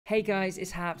Hey guys,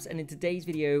 it's Haps, and in today's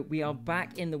video we are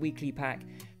back in the weekly pack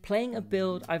playing a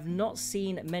build I've not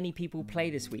seen many people play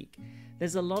this week.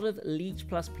 There's a lot of Leech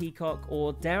plus Peacock,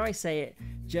 or dare I say it,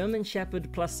 German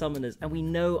Shepherd plus Summoners, and we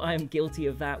know I am guilty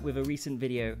of that with a recent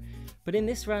video. But in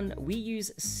this run we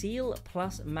use Seal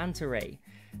plus Manta Ray.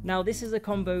 Now this is a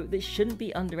combo that shouldn't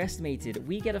be underestimated.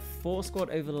 We get a 4 squad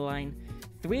over the line,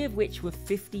 3 of which were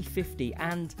 50-50,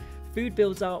 and food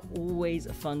builds are always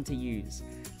fun to use.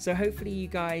 So hopefully you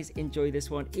guys enjoy this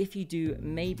one. If you do,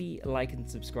 maybe like and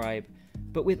subscribe.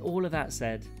 But with all of that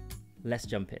said, let's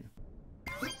jump in.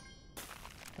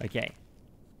 Okay.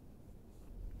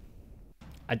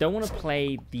 I don't want to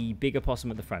play the bigger opossum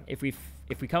at the front. If we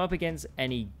come up against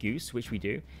any goose, which we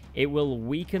do, it will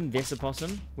weaken this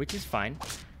opossum, which is fine.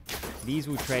 These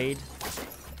will trade.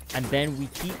 And then we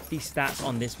keep the stats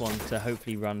on this one to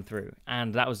hopefully run through.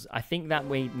 And that was, I think that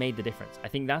made the difference. I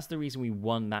think that's the reason we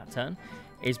won that turn,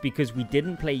 is because we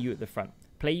didn't play you at the front.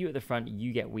 Play you at the front,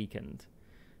 you get weakened.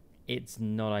 It's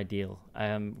not ideal.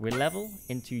 We'll level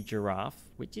into giraffe,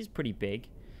 which is pretty big.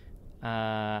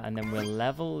 And then we'll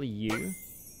level you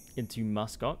into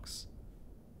muskox.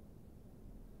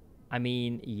 I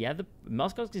mean, yeah, the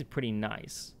muskox is pretty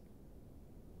nice.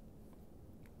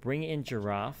 Bring in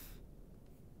giraffe.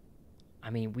 I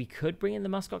mean, we could bring in the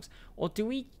muskox, or do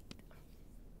we?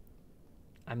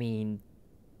 I mean,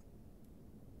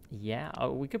 yeah,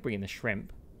 we could bring in the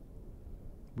shrimp.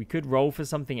 We could roll for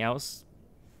something else.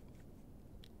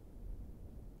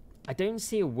 I don't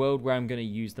see a world where I'm going to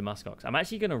use the muskox. I'm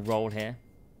actually going to roll here.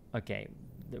 Okay,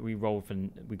 we rolled for,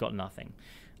 we got nothing.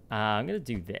 I'm going to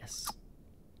do this.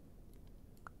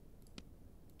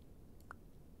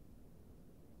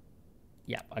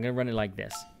 Yeah, I'm going to run it like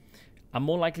this. I'm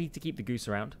more likely to keep the goose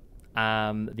around.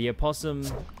 The opossum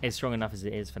is strong enough as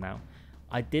it is for now.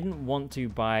 I didn't want to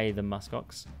buy the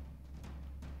muskox.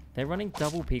 They're running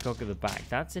double peacock at the back.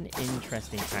 That's an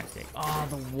interesting tactic. Oh,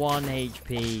 the 1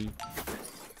 HP.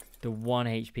 The 1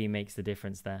 HP makes the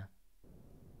difference there.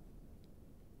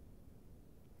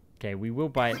 Okay, we will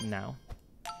buy it now.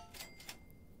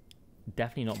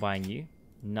 Definitely not buying you.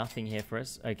 Nothing here for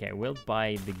us. Okay, we'll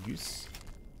buy the goose.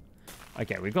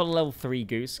 Okay, we've got a level 3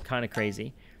 goose. Kind of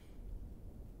crazy.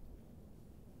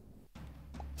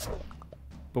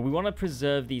 But we want to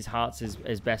preserve these hearts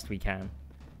as best we can.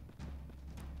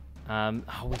 Oh,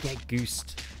 we get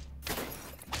goosed.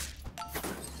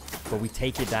 But we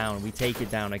take it down. We take it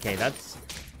down. Okay,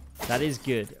 that is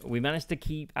good. We managed to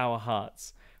keep our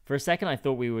hearts. For a second, I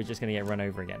thought we were just going to get run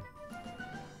over again.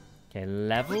 Okay,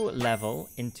 level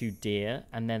into deer.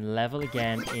 And then level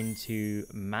again into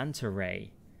Manta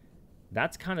Ray.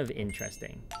 That's kind of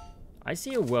interesting. I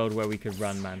see a world where we could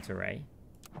run Manta Ray.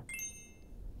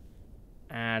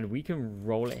 And we can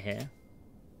roll it here.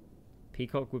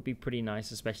 Peacock would be pretty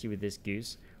nice, especially with this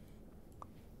goose.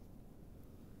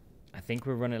 I think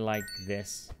we'll run it like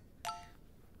this.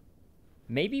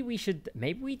 Maybe we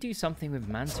do something with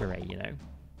Manta Ray, you know?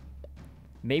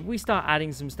 Maybe we start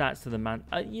adding some stats to the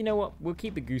you know what? We'll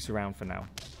keep the goose around for now.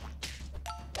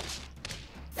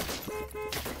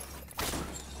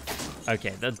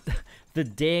 Okay, the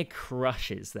deer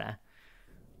crushes there.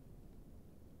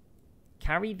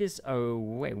 Carry this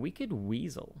away. We could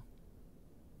weasel.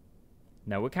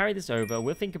 No, we'll carry this over.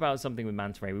 We'll think about something with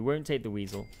Manta Ray. We won't take the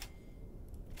weasel.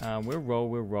 We'll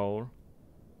roll.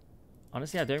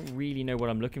 Honestly, I don't really know what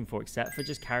I'm looking for, except for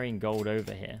just carrying gold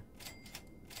over here.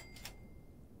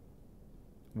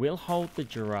 We'll hold the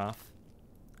giraffe.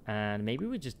 And maybe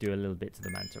we'll just do a little bit to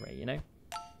the Manta Ray, you know?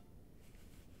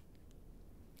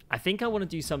 I think I want to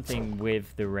do something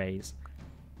with the rays.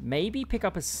 Maybe pick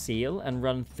up a seal and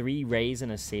run 3 rays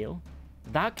and a seal.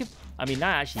 That could, I mean,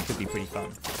 that actually could be pretty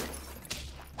fun.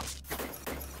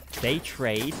 They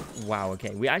trade. Wow,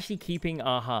 okay. We're actually keeping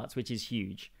our hearts, which is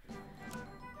huge.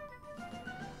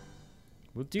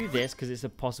 We'll do this because it's a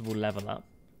possible level up.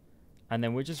 And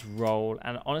then we'll just roll.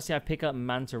 And honestly, I pick up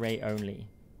Manta Ray only.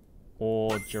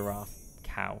 Or giraffe.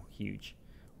 Cow. Huge.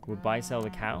 We'll buy, sell the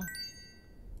cow.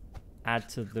 Add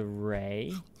to the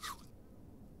ray.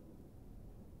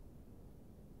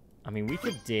 I mean, we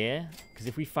could deer. Because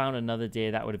if we found another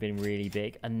deer, that would have been really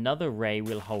big. Another ray,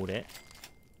 we'll hold it.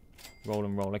 Roll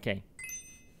and roll. Okay.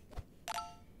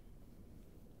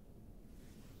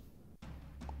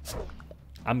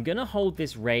 I'm going to hold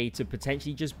this ray to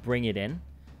potentially just bring it in.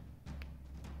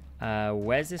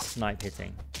 Where's this snipe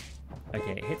hitting?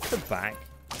 Okay, it hits the back.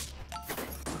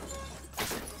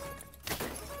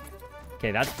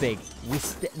 Okay, that's big.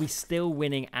 We still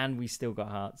winning and we still got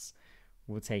hearts.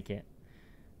 We'll take it.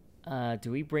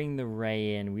 Do we bring the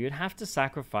ray in? We would have to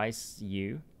sacrifice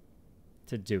you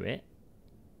to do it.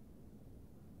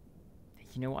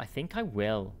 You know what? I think I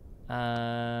will.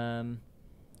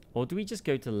 Or do we just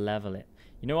go to level it?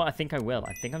 You know what? I think I will.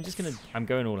 I think I'm just going to... I'm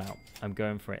going all out. I'm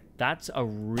going for it. That's a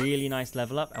really nice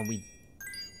level up. And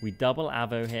we double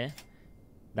Avo here.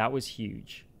 That was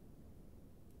huge.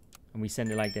 And we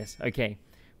send it like this. Okay.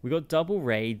 We got double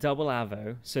Ray, double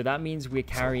Avo. So that means we're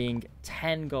carrying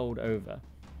 10 gold over.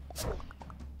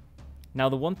 Now,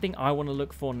 the one thing I want to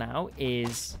look for now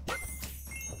is...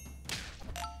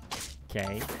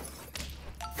 Okay.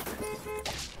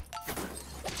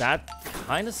 That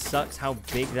kind of sucks how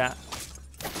big that...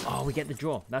 Oh, we get the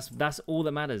draw. That's all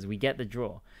that matters. We get the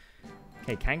draw.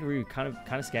 Okay, kangaroo, kind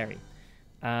of scary.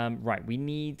 Right, we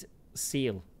need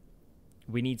seal.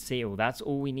 We need seal. That's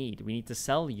all we need. We need to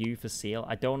sell you for seal.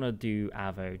 I don't want to do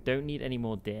Avo. Don't need any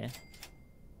more deer.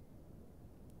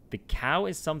 The cow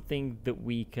is something that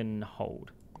we can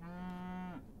hold.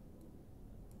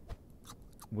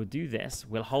 We'll do this.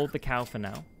 We'll hold the cow for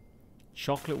now.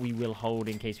 Chocolate we will hold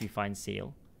in case we find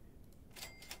seal.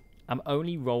 I'm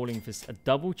only rolling for a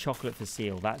double chocolate for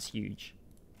seal. That's huge.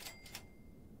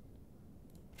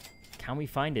 Can we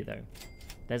find it though?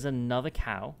 There's another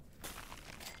cow.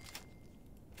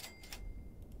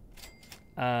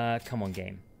 Come on,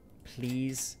 game.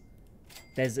 Please.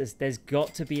 There's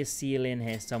got to be a seal in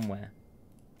here somewhere.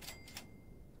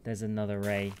 There's another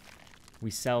Ray.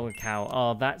 We sell a cow.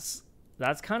 Oh, that's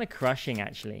kind of crushing,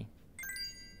 actually.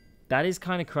 That is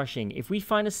kind of crushing. If we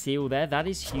find a seal there, that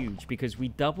is huge because we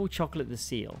double chocolate the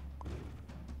seal.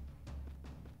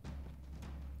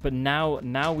 But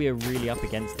now we are really up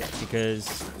against it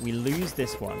because we lose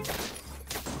this one.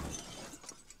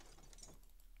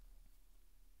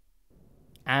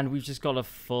 And we've just got a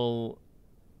full...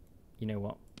 You know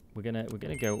what? We're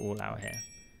gonna go all out here.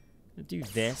 We're gonna do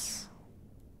this.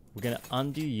 We're gonna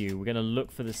undo you. We're gonna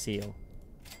look for the seal.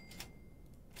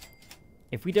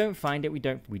 If we don't find it, we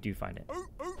do find it.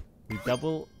 We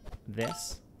double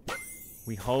this.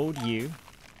 We hold you.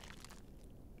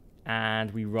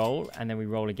 And we roll. And then we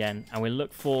roll again. And we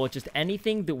look for just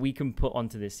anything that we can put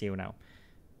onto this seal now.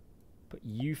 Put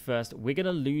you first. We're going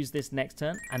to lose this next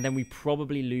turn. And then we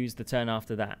probably lose the turn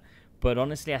after that. But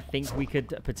honestly, I think we could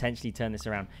potentially turn this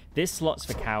around. This slot's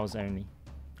for cows only.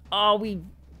 Oh,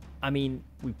 I mean,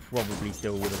 we probably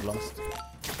still would have lost.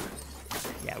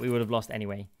 Yeah, we would have lost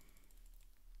anyway.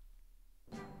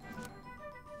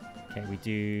 Okay, we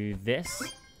do this.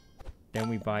 Then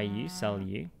we buy you, sell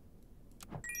you.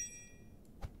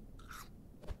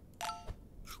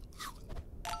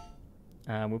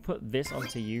 We'll put this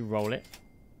onto you, roll it.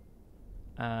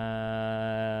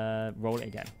 Roll it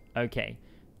again. Okay.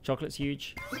 Chocolate's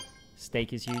huge.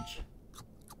 Steak is huge.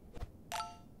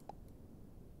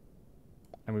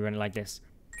 And we run it like this.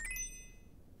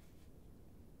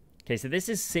 Okay, so this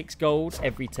is 6 gold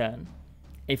every turn.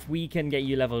 If we can get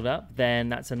you leveled up, then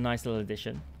that's a nice little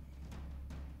addition.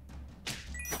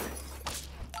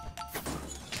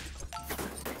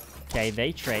 Okay,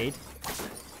 they trade.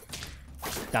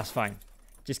 That's fine.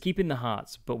 Just keep in the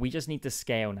hearts, but we just need to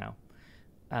scale now.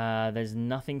 There's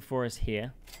nothing for us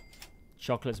here.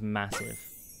 Chocolate's massive.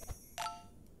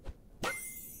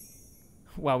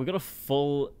 Wow, we got a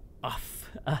full...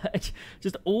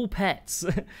 just all pets.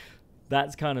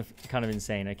 That's kind of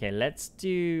insane. Okay, let's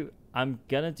do... I'm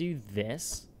gonna do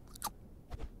this.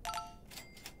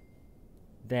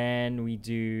 Then we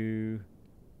do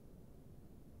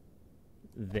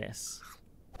this.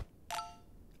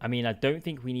 I mean, I don't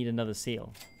think we need another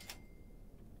seal.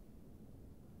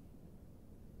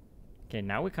 Okay,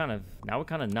 now we're kind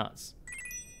of nuts.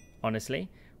 Honestly,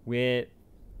 we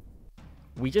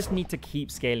just need to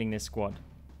keep scaling this squad.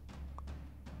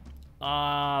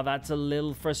 Ah, that's a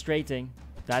little frustrating.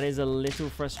 That is a little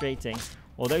frustrating.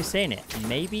 Although saying it,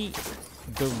 maybe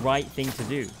the right thing to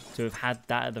do to have had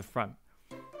that at the front,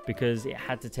 because it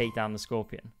had to take down the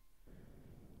scorpion.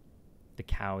 The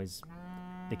cow is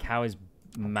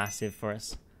massive for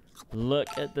us. Look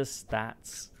at the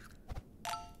stats.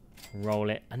 Roll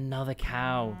it. Another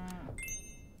cow.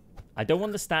 I don't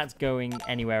want the stats going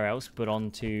anywhere else but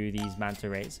onto these Manta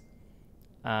Rays.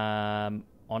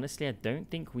 Honestly, I don't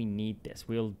think we need this.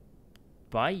 We'll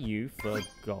buy you for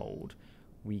gold.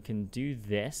 We can do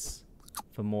this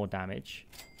for more damage.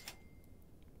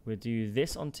 We'll do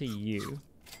this onto you.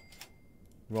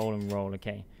 Roll and roll,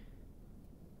 okay.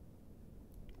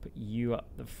 Put you up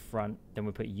the front. Then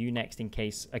we'll put you next in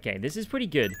case... Okay, this is pretty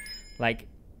good. Like,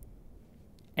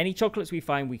 any chocolates we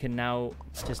find, we can now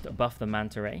just buff the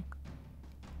Manta Ray.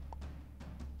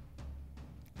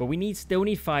 But we still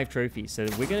need 5 trophies, so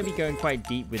we're going to be going quite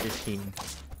deep with this team,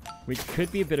 which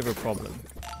could be a bit of a problem,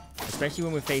 especially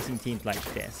when we're facing teams like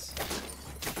this.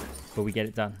 but we get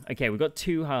it done. Okay, we've got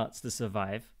 2 hearts to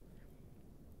survive.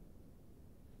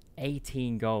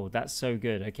 18 gold. That's so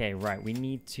good. Okay, right. We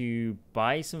need to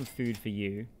buy some food for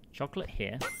you. Chocolate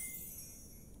here.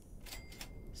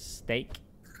 Steak.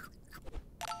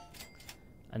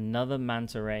 Another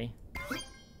Manta Ray.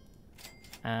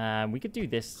 We could do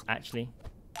this, actually.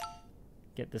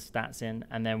 Get the stats in,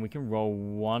 and then we can roll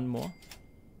 1 more.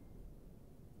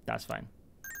 That's fine.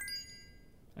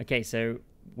 Okay, so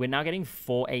we're now getting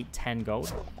 4, 8, 10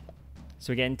 gold.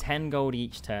 So we're getting 10 gold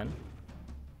each turn.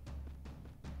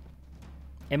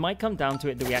 It might come down to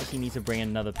it that we actually need to bring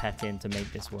another pet in to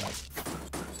make this work.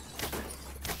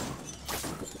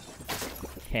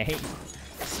 Okay.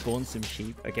 Spawn some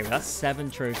sheep. Okay, well, that's 7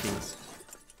 trophies.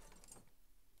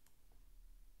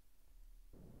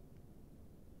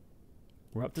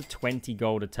 We're up to 20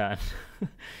 gold a turn.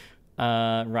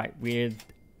 Right,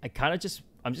 I'm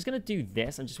just going to do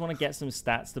this. I just want to get some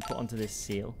stats to put onto this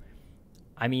seal.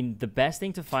 I mean, the best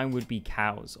thing to find would be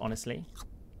cows, honestly.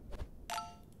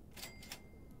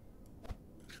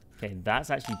 Okay, that's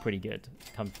actually pretty good,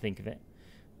 come to think of it.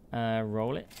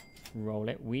 Roll it. Roll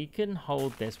it. We can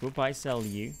hold this. We'll buy, sell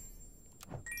you.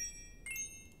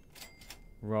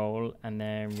 Roll, and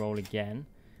then roll again.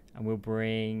 And we'll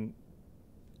bring...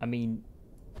 I mean,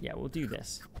 yeah, we'll do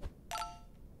this.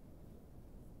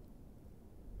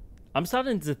 I'm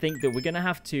starting to think that we're going to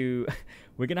have to...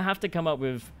 we're going to have to come up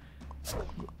with...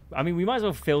 I mean, we might as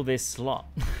well fill this slot.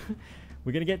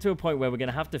 We're going to get to a point where we're going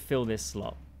to have to fill this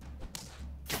slot.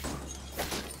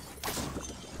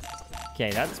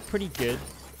 Okay, that's pretty good.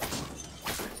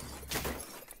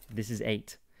 This is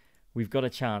 8. We've got a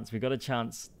chance. We've got a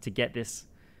chance to get this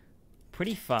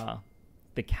pretty far.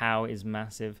 The cow is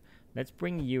massive. Let's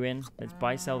bring you in. Let's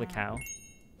buy, sell the cow.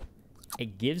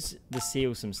 It gives the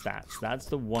seal some stats. That's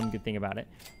the one good thing about it.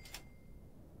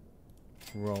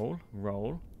 Roll,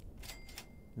 roll,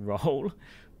 roll.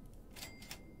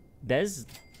 There's...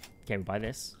 Okay, we buy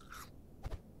this.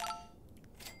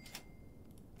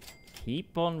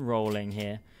 Keep on rolling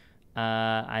here.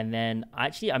 And then,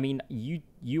 actually, I mean,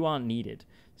 you aren't needed.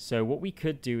 So what we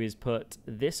could do is put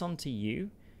this onto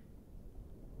you.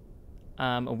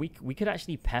 And we could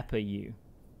actually pepper you.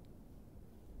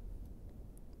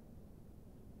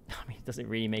 I mean, it doesn't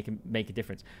really make a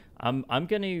difference. I'm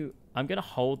gonna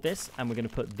hold this, and we're gonna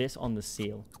put this on the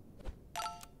seal.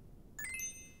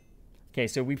 Okay,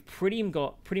 so we've pretty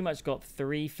much got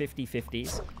 3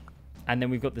 50/50s, and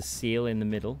then we've got the seal in the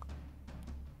middle.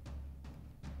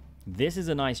 This is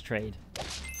a nice trade.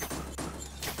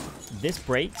 This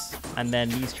breaks, and then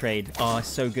these trade. Oh,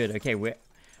 so good. Okay,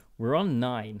 we're on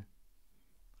 9.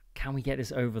 Can we get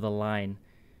this over the line?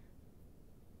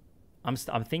 I'm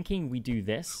thinking we do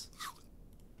this.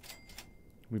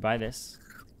 We buy this.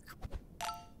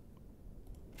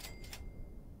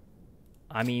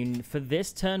 I mean, for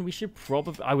this turn, we should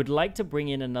probably... I would like to bring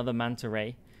in another Manta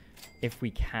Ray if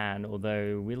we can,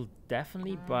 although we'll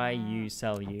definitely buy you,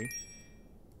 sell you.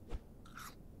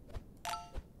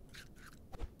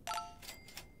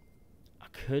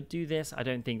 Could do this. I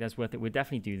don't think that's worth it. We'll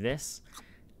definitely do this.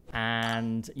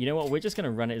 And you know what? We're just going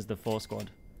to run it as the 4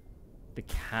 squad. The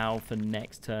cow for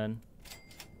next turn.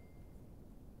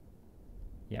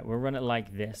 Yeah, we'll run it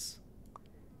like this.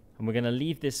 And we're going to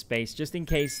leave this space just in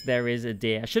case there is a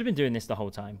deer. I should have been doing this the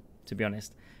whole time, to be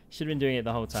honest. Should have been doing it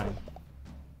the whole time.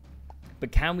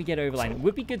 But can we get over line? It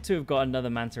would be good to have got another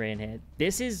Manta Ray in here.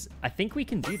 This is... I think we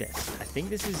can do this. I think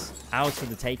this is ours for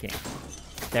the taking.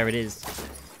 There it is.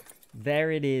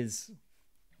 There it is.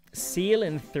 Seal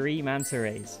and 3 Manta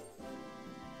Rays.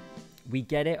 We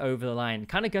get it over the line.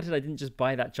 Kind of gutted I didn't just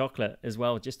buy that chocolate as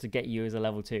well just to get you as a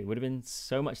level 2. Would have been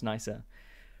so much nicer.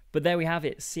 But there we have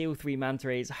it. Seal 3 Manta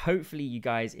Rays. Hopefully you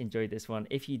guys enjoyed this one.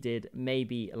 If you did,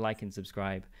 maybe like and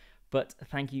subscribe. But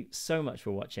thank you so much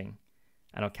for watching.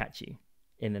 And I'll catch you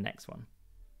in the next one.